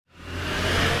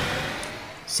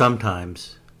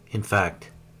Sometimes, in fact,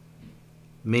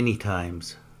 many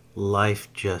times,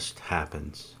 life just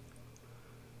happens.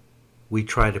 We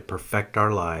try to perfect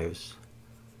our lives,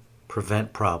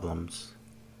 prevent problems,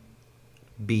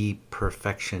 be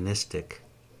perfectionistic,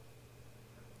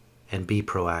 and be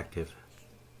proactive.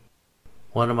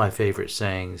 One of my favorite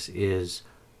sayings is,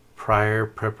 prior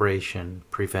preparation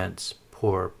prevents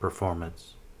poor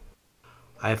performance.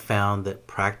 I have found that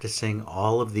practicing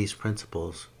all of these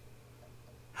principles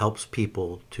helps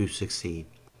people to succeed.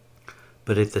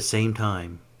 But at the same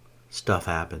time, stuff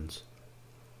happens.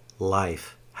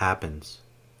 Life happens.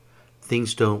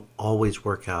 Things don't always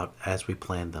work out as we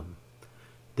planned them.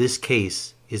 This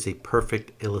case is a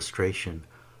perfect illustration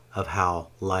of how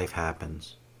life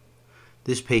happens.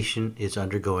 This patient is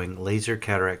undergoing laser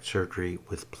cataract surgery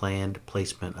with planned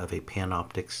placement of a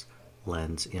Panoptix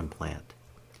lens implant.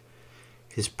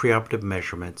 His preoperative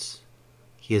measurements: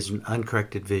 he has an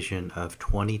uncorrected vision of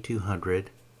 2200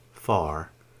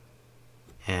 far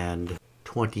and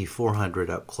 2400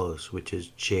 up close, which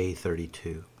is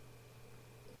J32.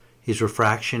 His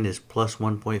refraction is plus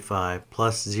 1.5,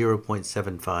 plus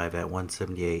 0.75 at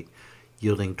 178,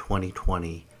 yielding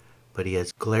 20/20, but he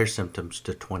has glare symptoms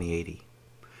to 20/80.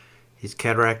 His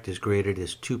cataract is graded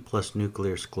as 2 plus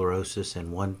nuclear sclerosis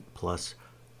and 1 plus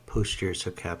posterior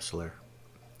subcapsular.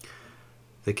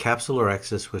 The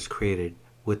capsulorhexis was created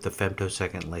with the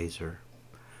femtosecond laser.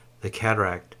 The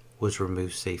cataract was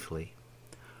removed safely.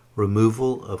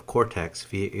 Removal of cortex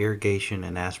via irrigation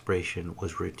and aspiration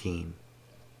was routine.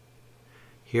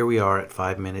 Here we are at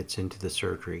 5 minutes into the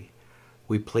surgery.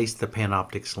 We placed the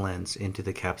Panoptix lens into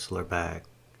the capsular bag.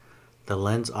 The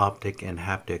lens optic and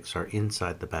haptics are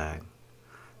inside the bag.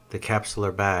 The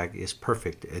capsular bag is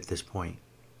perfect at this point.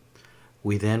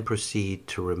 We then proceed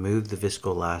to remove the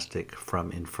viscoelastic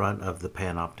from in front of the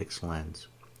Panoptix lens.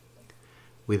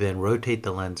 We then rotate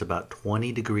the lens about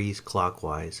 20 degrees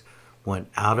clockwise when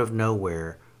out of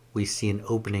nowhere we see an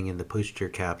opening in the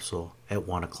posterior capsule at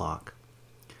 1 o'clock.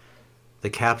 The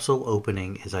capsule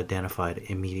opening is identified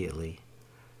immediately.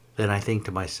 Then I think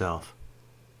to myself,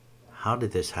 how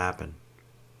did this happen?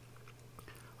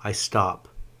 I stop,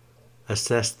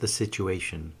 assess the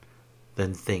situation,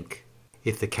 then think,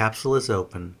 if the capsule is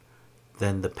open,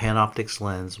 then the Panoptix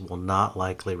lens will not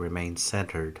likely remain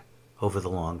centered over the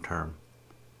long term.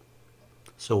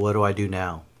 So what do I do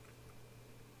now?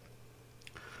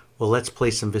 Well, let's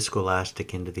place some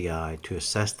viscoelastic into the eye to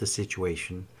assess the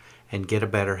situation and get a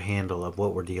better handle of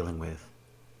what we're dealing with.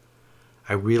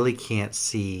 I really can't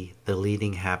see the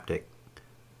leading haptic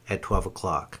at 12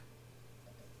 o'clock,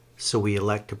 so we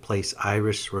elect to place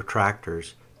iris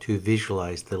retractors to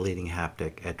visualize the leading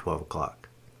haptic at 12 o'clock.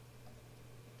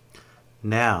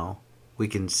 Now we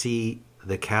can see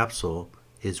the capsule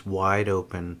is wide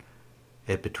open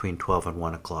at between 12 and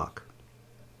 1 o'clock.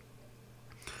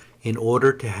 In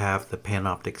order to have the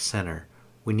Panoptix center,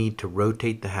 we need to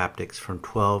rotate the haptics from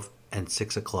 12 and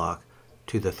 6 o'clock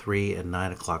to the 3 and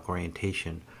 9 o'clock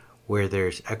orientation, where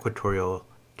there's equatorial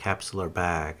capsular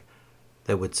bag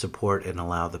that would support and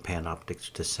allow the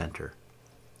Panoptix to center.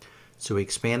 So we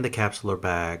expand the capsular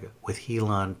bag with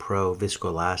Helon Pro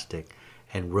viscoelastic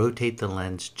and rotate the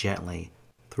lens gently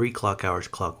 3 clock hours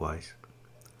clockwise.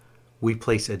 We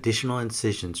place additional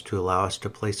incisions to allow us to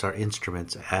place our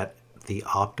instruments at the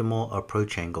optimal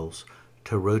approach angles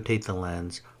to rotate the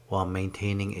lens while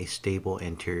maintaining a stable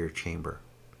anterior chamber.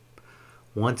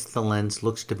 Once the lens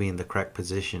looks to be in the correct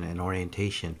position and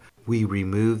orientation, we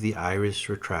remove the iris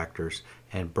retractors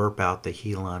and burp out the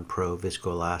Helon Pro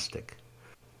viscoelastic.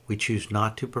 We choose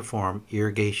not to perform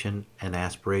irrigation and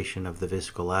aspiration of the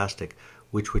viscoelastic,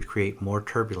 which would create more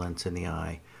turbulence in the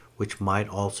eye, which might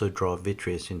also draw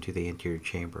vitreous into the anterior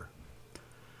chamber.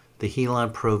 The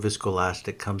Helon Pro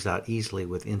viscoelastic comes out easily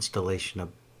with installation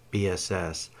of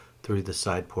BSS through the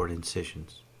side port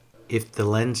incisions. If the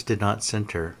lens did not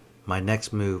center, my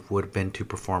next move would have been to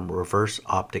perform reverse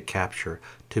optic capture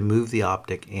to move the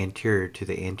optic anterior to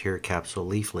the anterior capsule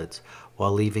leaflets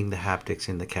while leaving the haptics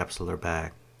in the capsular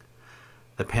bag.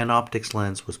 The Panoptix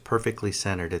lens was perfectly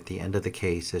centered at the end of the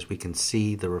case, as we can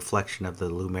see the reflection of the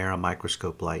Lumera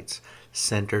microscope lights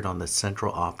centered on the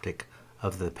central optic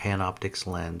of the Panoptix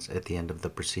lens at the end of the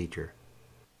procedure.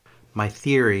 My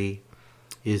theory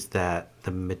is that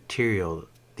the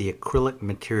acrylic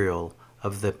material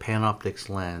of the Panoptix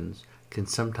lens can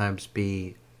sometimes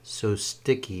be so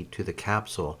sticky to the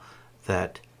capsule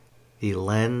that the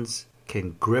lens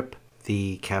can grip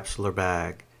the capsular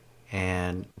bag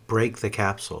and break the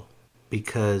capsule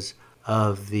because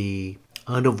of the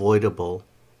unavoidable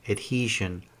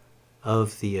adhesion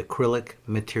of the acrylic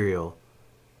material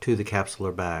to the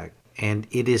capsular bag. and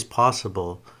it is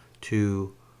possible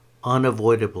to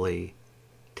unavoidably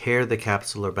tear the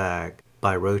capsular bag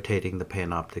by rotating the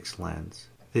Panoptix lens.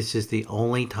 This is the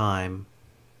only time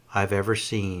I've ever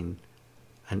seen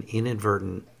an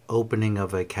inadvertent opening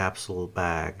of a capsule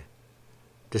bag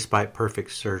despite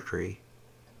perfect surgery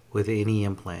with any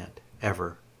implant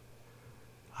ever.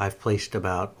 I've placed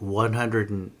about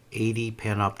 180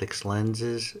 Panoptix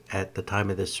lenses at the time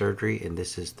of this surgery, and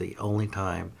this is the only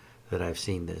time that I've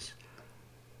seen this.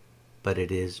 But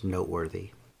it is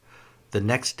noteworthy. The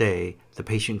next day, the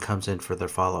patient comes in for their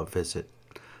follow-up visit.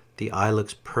 The eye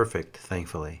looks perfect,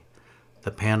 thankfully.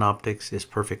 The Panoptix is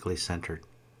perfectly centered.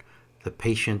 The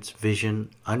patient's vision,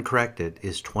 uncorrected,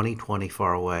 is 20/20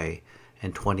 far away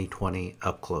and 20/20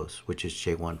 up close, which is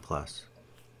J1+.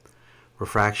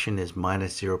 Refraction is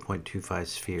minus 0.25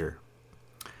 sphere.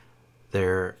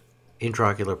 Their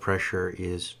intraocular pressure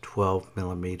is 12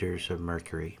 millimeters of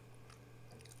mercury.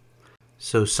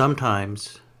 So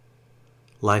sometimes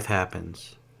life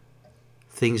happens.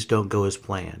 Things don't go as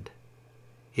planned.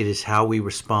 It is how we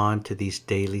respond to these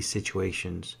daily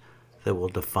situations that will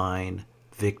define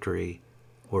victory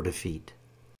or defeat.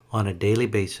 On a daily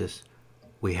basis,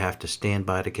 we have to stand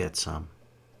by to get some.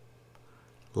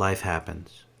 Life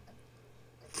happens.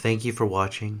 Thank you for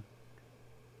watching.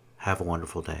 Have a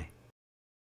wonderful day.